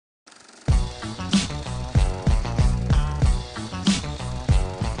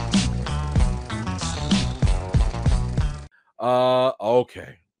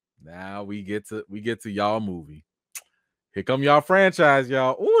Okay. Now we get to y'all movie. Here come y'all franchise,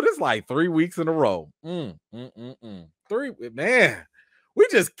 y'all. Oh, this is like 3 weeks in a row. 3, man. We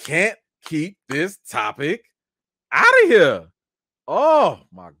just can't keep this topic out of here. Oh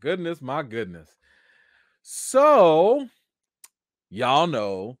my goodness, my goodness. So y'all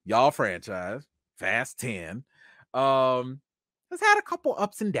know, y'all franchise, Fast 10, has had a couple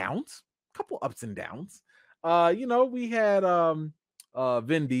ups and downs. We had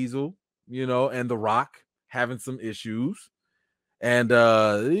Vin Diesel, and The Rock having some issues. And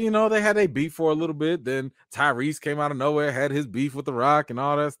they had a beef for a little bit. Then Tyrese came out of nowhere, had his beef with The Rock and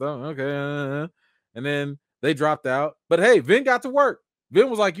all that stuff. Okay. And then they dropped out. But hey, Vin got to work. Vin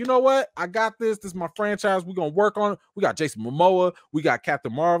was like, you know what? I got this. This is my franchise. We're going to work on it. We got Jason Momoa. We got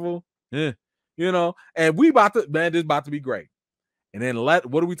Captain Marvel. And this is about to be great. And then what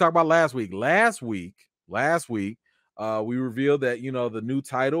did we talk about last week? Last week, we revealed that, the new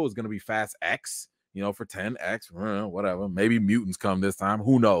title is going to be Fast X, for 10X, whatever. Maybe mutants come this time.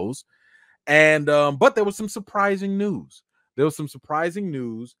 Who knows? And, but there was some surprising news. That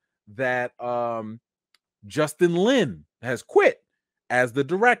Justin Lin has quit as the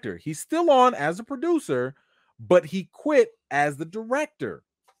director. He's still on as a producer, but he quit as the director.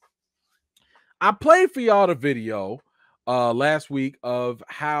 I played for y'all the video last week of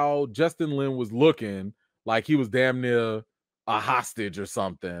how Justin Lin was looking like he was damn near a hostage or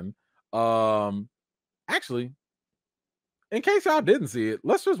something. Actually, in case y'all didn't see it,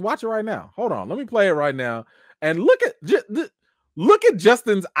 let's just watch it right now. Hold on, let me play it right now and look at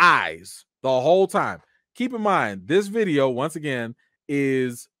Justin's eyes the whole time. Keep in mind, this video, once again,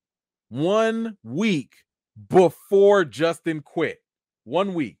 is 1 week before Justin quit.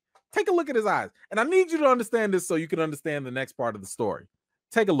 1 week. Take a look at his eyes. And I need you to understand this so you can understand the next part of the story.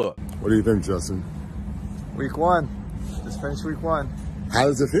 Take a look. What do you think, Justin? Week 1. Just finished week 1. How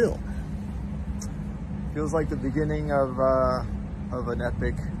does it feel? Feels like the beginning of an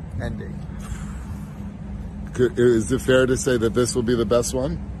epic ending. Is it fair to say that this will be the best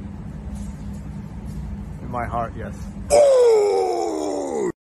one? In my heart, yes.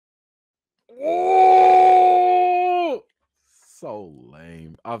 Oh! Oh! So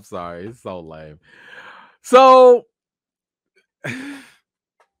lame. I'm sorry. It's so lame. So I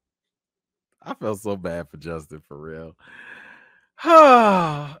felt so bad for Justin, for real.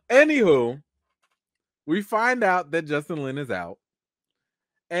 Anywho, we find out that Justin Lin is out.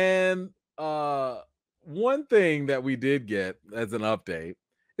 And one thing that we did get as an update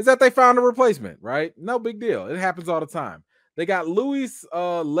is that they found a replacement, right? No big deal. It happens all the time. They got Luis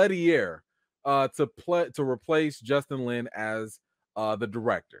Lettier to replace Justin Lin as the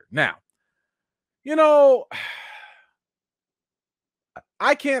director. Now,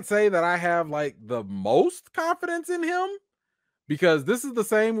 I can't say that I have like the most confidence in him, because this is the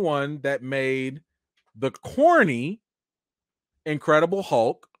same one that made the corny Incredible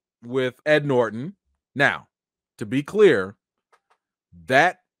Hulk with Ed Norton. Now, to be clear,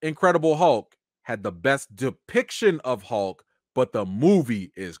 that Incredible Hulk had the best depiction of Hulk, but the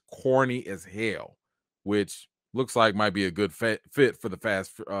movie is corny as hell, which looks like might be a good fit for the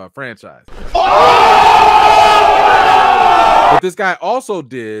Fast franchise. But this guy also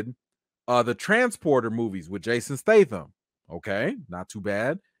did the Transporter movies with Jason Statham. Okay, not too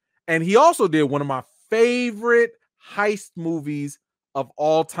bad. And he also did one of my favorite heist movies of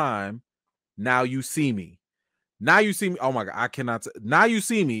all time, Now You See Me. Now You See Me. Oh my God, I cannot. Now You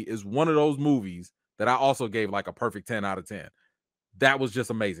See Me is one of those movies that I also gave like a perfect 10 out of 10. That was just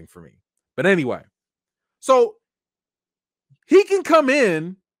amazing for me. But anyway, so he can come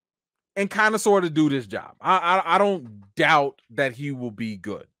in and kind of sort of do this job. I don't doubt that he will be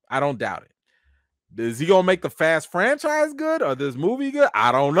good. I don't doubt it. Is he gonna make the Fast franchise good or this movie good?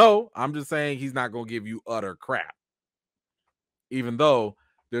 I don't know. I'm just saying he's not gonna give you utter crap. Even though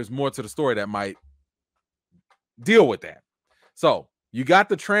there's more to the story that might deal with that. So you got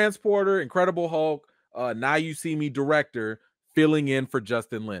the Transporter, Incredible Hulk, Now You See Me director filling in for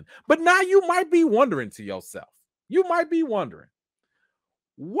Justin Lin. But now you might be wondering to yourself,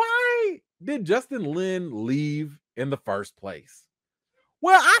 why did Justin Lin leave in the first place?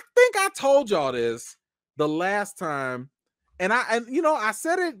 Well, I think I told y'all this the last time, and I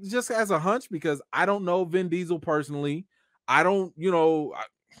said it just as a hunch because I don't know Vin Diesel personally. I don't,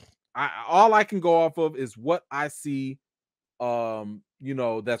 all I can go off of is what I see,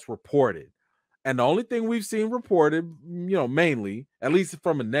 that's reported. And the only thing we've seen reported, mainly, at least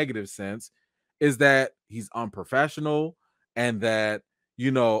from a negative sense, is that he's unprofessional and that,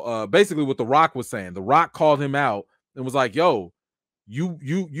 basically what The Rock was saying. The Rock called him out and was like, yo,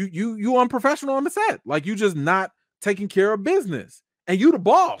 you unprofessional on the set. Like, you just not taking care of business, and you the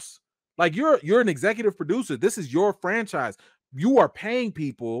boss. Like you're an executive producer. This is your franchise. You are paying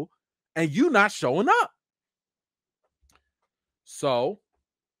people, and you not showing up. So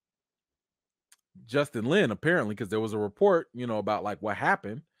Justin Lin, apparently, because there was a report, about like what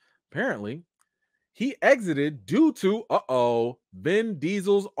happened. Apparently, he exited due to Vin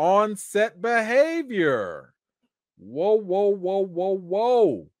Diesel's on-set behavior. Whoa, whoa, whoa, whoa,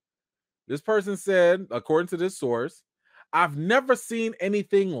 whoa. This person said, according to this source, I've never seen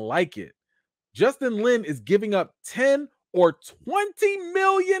anything like it. Justin Lin is giving up $10 or $20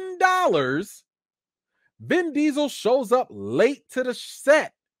 million. Vin Diesel shows up late to the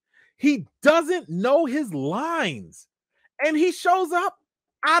set. He doesn't know his lines, and he shows up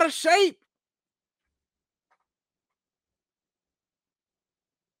out of shape.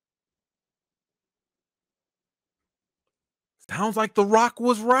 Sounds like The Rock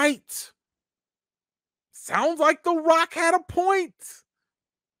was right. Sounds like The Rock had a point.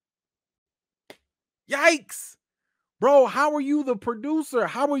 Yikes. Bro, how are you the producer?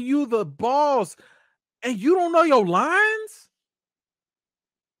 How are you the boss? And you don't know your lines?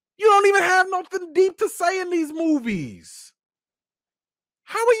 You don't even have nothing deep to say in these movies.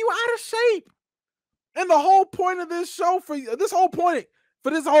 How are you out of shape? And the whole point of this show for this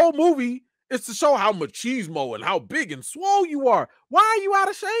whole movie is to show how machismo and how big and swole you are. Why are you out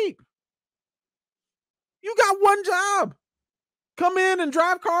of shape? You got one job. Come in and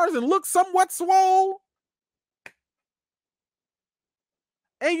drive cars and look somewhat swole.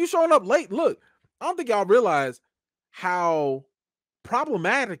 And you showing up late. Look, I don't think y'all realize how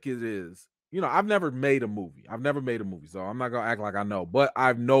problematic it is. I've never made a movie. So I'm not gonna act like I know, but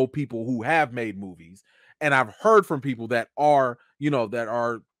I know people who have made movies, and I've heard from people that are, that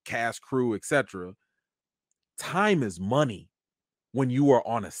are cast, crew, etc. Time is money when you are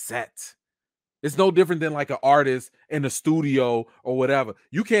on a set. It's no different than like an artist in the studio or whatever.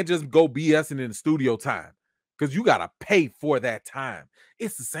 You can't just go BSing in the studio time because you gotta pay for that time.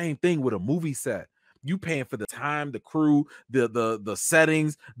 It's the same thing with a movie set. You paying for the time, the crew, the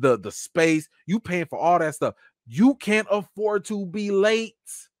settings, the space. You paying for all that stuff. You can't afford to be late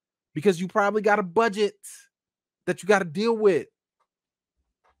because you probably got a budget that you got to deal with.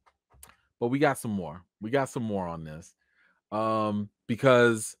 But we got some more. We got some more on this.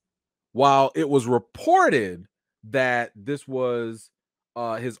 Because while it was reported that this was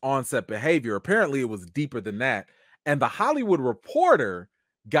his on-set behavior, apparently it was deeper than that. And the Hollywood Reporter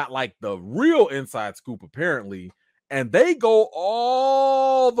got like the real inside scoop, apparently, and they go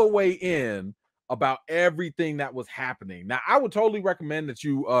all the way in about everything that was happening. Now, I would totally recommend that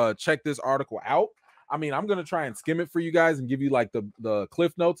you check this article out. I mean, I'm gonna try and skim it for you guys and give you like the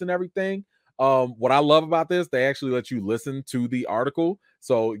cliff notes and everything. What I love about this, they actually let you listen to the article.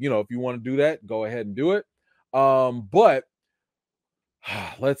 So, if you want to do that, go ahead and do it. But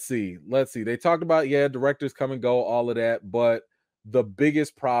let's see. They talked about, directors come and go, all of that, but the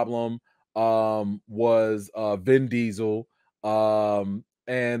biggest problem was Vin Diesel. And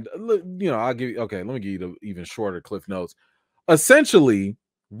I'll give you, let me give you the even shorter cliff notes. Essentially,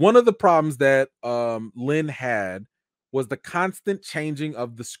 one of the problems that Lin had was the constant changing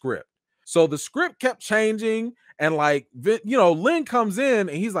of the script. So the script kept changing, and like Lin comes in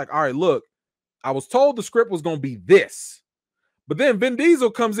and he's like, all right, look, I was told the script was gonna be this. But then Vin Diesel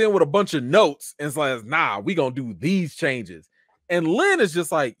comes in with a bunch of notes and says, nah, we gonna do these changes. And Lin is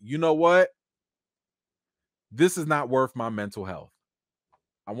just like, you know what? This is not worth my mental health.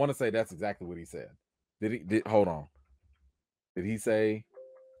 I want to say that's exactly what he said. Hold on. Did he say?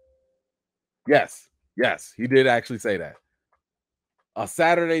 Yes, he did actually say that. A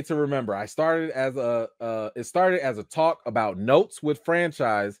Saturday to Remember. It started as a talk about notes with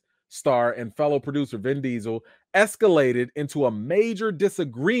franchise star and fellow producer Vin Diesel, escalated into a major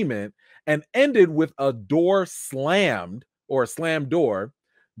disagreement and ended with a door slammed, or a slammed door.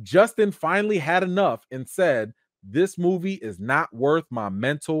 Justin finally had enough and said, this movie is not worth my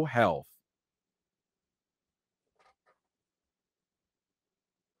mental health.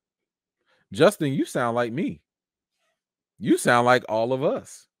 Justin, you sound like me. You sound like all of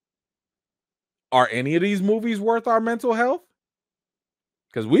us. Are any of these movies worth our mental health?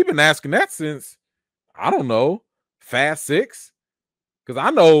 Because we've been asking that since, I don't know, Fast 6. Because I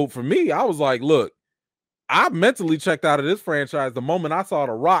know for me, I was like, look, I mentally checked out of this franchise the moment I saw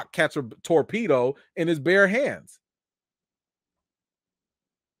The Rock catch a torpedo in his bare hands.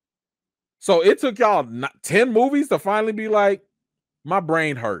 So it took y'all 10 movies to finally be like, my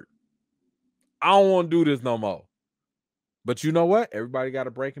brain hurt. I don't want to do this no more. But you know what? Everybody got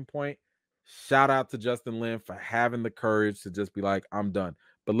a breaking point. Shout out to Justin Lin for having the courage to just be like, I'm done.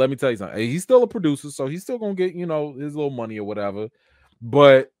 But let me tell you something. He's still a producer, so he's still gonna get, his little money or whatever.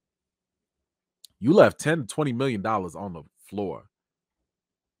 But you left $10 to $20 million on the floor.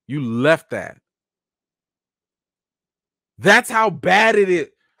 You left that. That's how bad it is.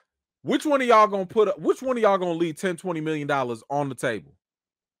 Which one of y'all gonna leave $10, $20 million on the table?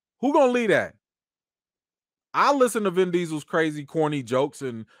 Who gonna leave that? I listen to Vin Diesel's crazy, corny jokes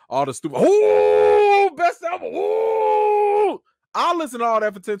and all the stupid, best ever. I'll listen to all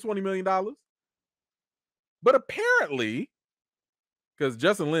that for $10, $20 million. But apparently, because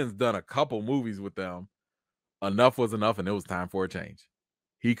Justin Lin's done a couple movies with them, enough was enough and it was time for a change.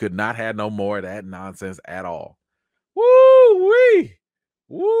 He could not have no more of that nonsense at all. Woo-wee!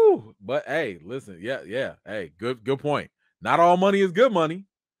 Woo! But hey, listen, yeah. Hey, good point. Not all money is good money.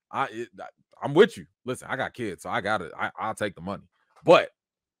 I'm with you. Listen, I got kids, so I'll take the money. But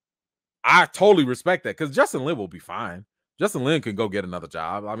I totally respect that because Justin Lin will be fine. Justin Lin can go get another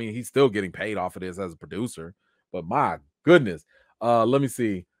job. I mean, he's still getting paid off of this as a producer. But my goodness. Let me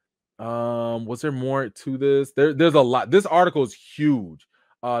see. Was there more to this? There's a lot. This article is huge.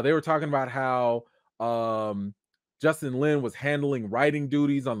 They were talking about how Justin Lin was handling writing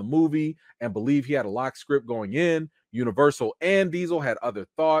duties on the movie and believed he had a locked script going in. Universal and Diesel had other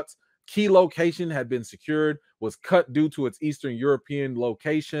thoughts. Key location had been secured, was cut due to its Eastern European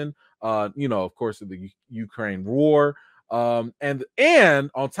location. Of course, the Ukraine war. And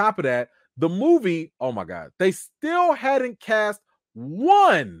on top of that, the movie, oh my God, they still hadn't cast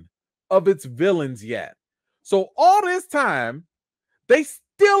one of its villains yet. So all this time, they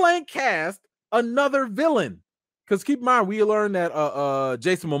still ain't cast another villain. Because keep in mind, we learned that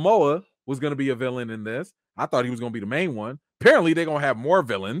Jason Momoa was going to be a villain in this. I thought he was going to be the main one. Apparently, they're going to have more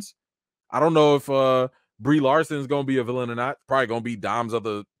villains. I don't know if Brie Larson is going to be a villain or not. Probably going to be Dom's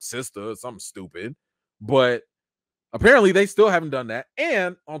other sister or something stupid. But apparently, they still haven't done that.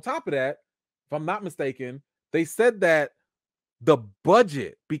 And on top of that, if I'm not mistaken, they said that the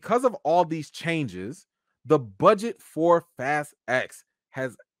budget, because of all these changes, the budget for Fast X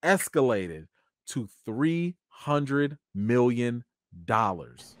has escalated to $300 million.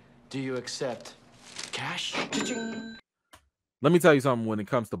 Do you accept cash? Let me tell you something when it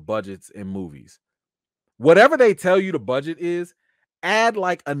comes to budgets in movies. Whatever they tell you the budget is, add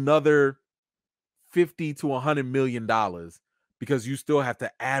like another $50 to $100 million because you still have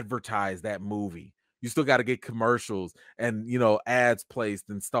to advertise that movie. You still got to get commercials and, ads placed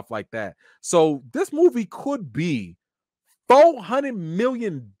and stuff like that. So this movie could be $400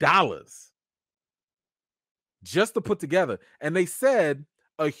 million just to put together. And they said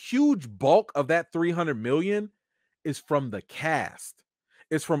a huge bulk of that $300 million is from the cast.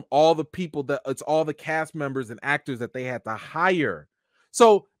 It's from all the people it's all the cast members and actors that they had to hire.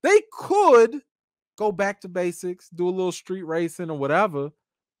 So they could go back to basics, do a little street racing or whatever.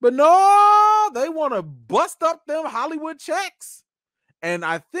 But no, they want to bust up them Hollywood checks. And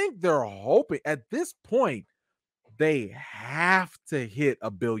I think they're hoping at this point, they have to hit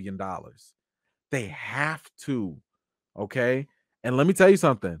 $1 billion. They have to. Okay. And let me tell you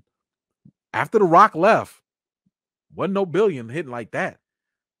something. After The Rock left, wasn't no billion hitting like that.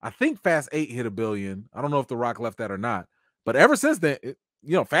 I think Fast 8 hit $1 billion. I don't know if The Rock left that or not. But ever since then,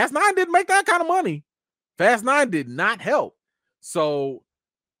 Fast 9 didn't make that kind of money. Fast 9 did not help. So,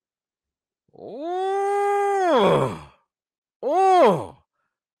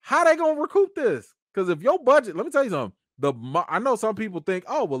 how they gonna recoup this? Because if your budget, let me tell you something. I know some people think,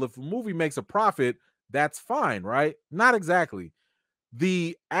 oh, well, if a movie makes a profit, that's fine, right? Not exactly.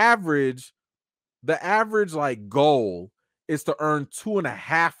 The average like goal is to earn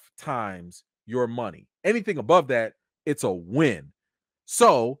 2.5 times your money. Anything above that, it's a win.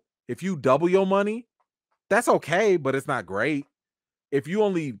 So if you double your money, that's okay, but it's not great. If you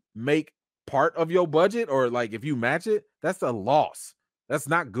only make part of your budget or like if you match it, that's a loss. That's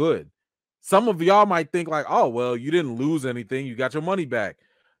not good. Some of y'all might think like, oh, well, you didn't lose anything. You got your money back.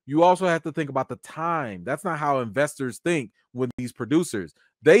 You also have to think about the time. That's not how investors think when these producers.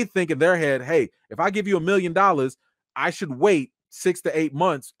 They think in their head, hey, if I give you $1 million, I should wait 6 to 8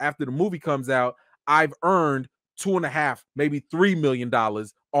 months after the movie comes out. I've earned 2.5, maybe $3 million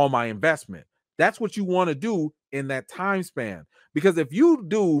on my investment. That's what you want to do in that time span. Because if you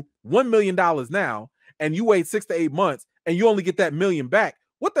do $1 million now and you wait 6 to 8 months and you only get that $1 million back,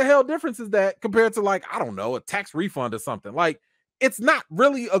 what the hell difference is that compared to like, I don't know, a tax refund or something? Like, it's not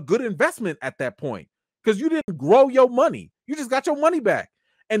really a good investment at that point because you didn't grow your money. You just got your money back.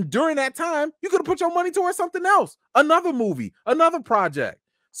 And during that time, you could have put your money towards something else, another movie, another project.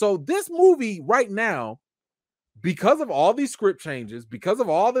 So this movie right now, because of all these script changes, because of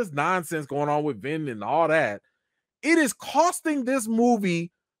all this nonsense going on with Vin and all that, it is costing this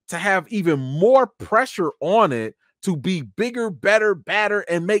movie to have even more pressure on it to be bigger, better, badder,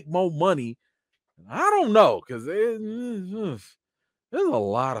 and make more money. I don't know, because there's a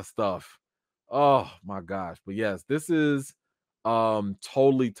lot of stuff. Oh my gosh. But yes, this is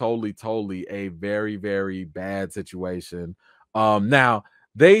totally a very, very bad situation. Now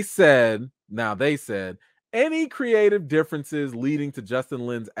they said any creative differences leading to Justin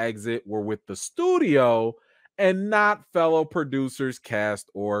Lin's exit were with the studio and not fellow producers, cast,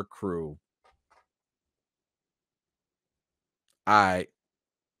 or crew. All right.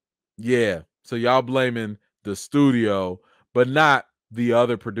 Yeah. So y'all blaming the studio, but not the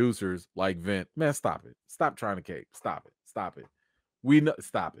other producers like Vin. Man, stop it. Stop trying to cape. Stop it. Stop it. We know.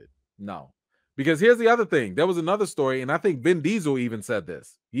 Stop it. No. Because here's the other thing. There was another story, and I think Vin Diesel even said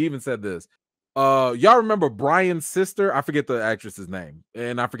this. He even said this. Y'all remember Brian's sister? I forget the actress's name,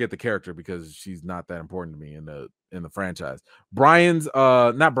 and I forget the character because she's not that important to me in the franchise. Brian's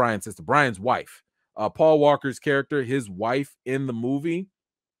not Brian's sister, Brian's wife. Paul Walker's character, his wife in the movie.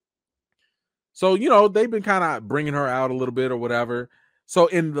 So, you know, they've been kind of bringing her out a little bit or whatever. So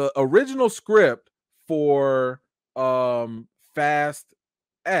in the original script for Fast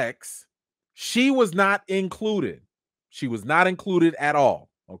X, she was not included. She was not included at all.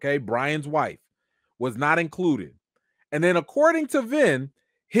 Okay, Brian's wife was not included. And then according to Vin,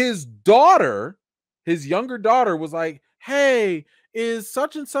 his daughter, his younger daughter was like, hey, is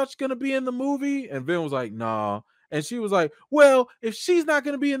such and such going to be in the movie? And Vin was like, nah. And she was like, well, if she's not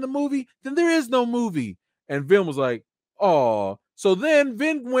going to be in the movie, then there is no movie. And Vin was like, oh. So then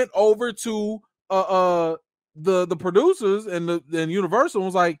Vin went over to the producers and Universal and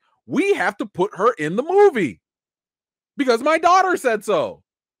was like, we have to put her in the movie because my daughter said so.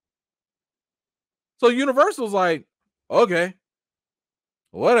 So Universal's like, okay,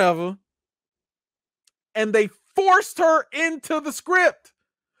 whatever. And they forced her into the script.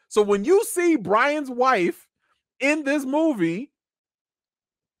 So when you see Brian's wife in this movie,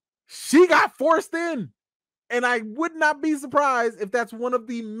 she got forced in. And I would not be surprised if that's one of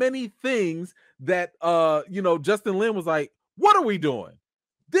the many things that Justin Lin was like, what are we doing?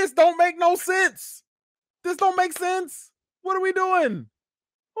 This don't make no sense. This don't make sense. What are we doing?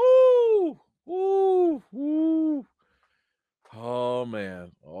 Ooh. Oh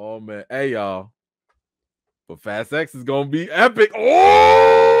man. Hey y'all. But Fast X is gonna be epic.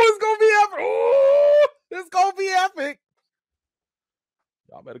 Oh, it's gonna be epic. Oh, it's gonna be epic.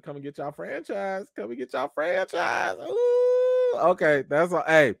 Y'all better come and get y'all franchise. Come and get y'all franchise. Ooh. Okay, that's all.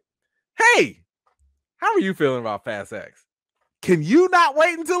 Hey, how are you feeling about Fast X? Can you not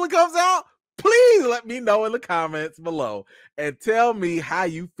wait until it comes out? Please let me know in the comments below and tell me how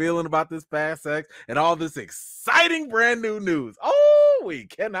you feeling about this Fast X and all this exciting brand new news. Oh, we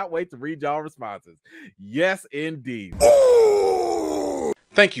cannot wait to read y'all responses. Yes, indeed.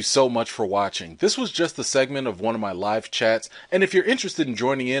 Thank you so much for watching. This was just a segment of one of my live chats, and if you're interested in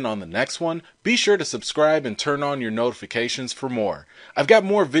joining in on the next one, be sure to subscribe and turn on your notifications for more. I've got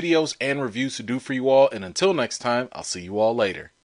more videos and reviews to do for you all, and until next time, I'll see you all later.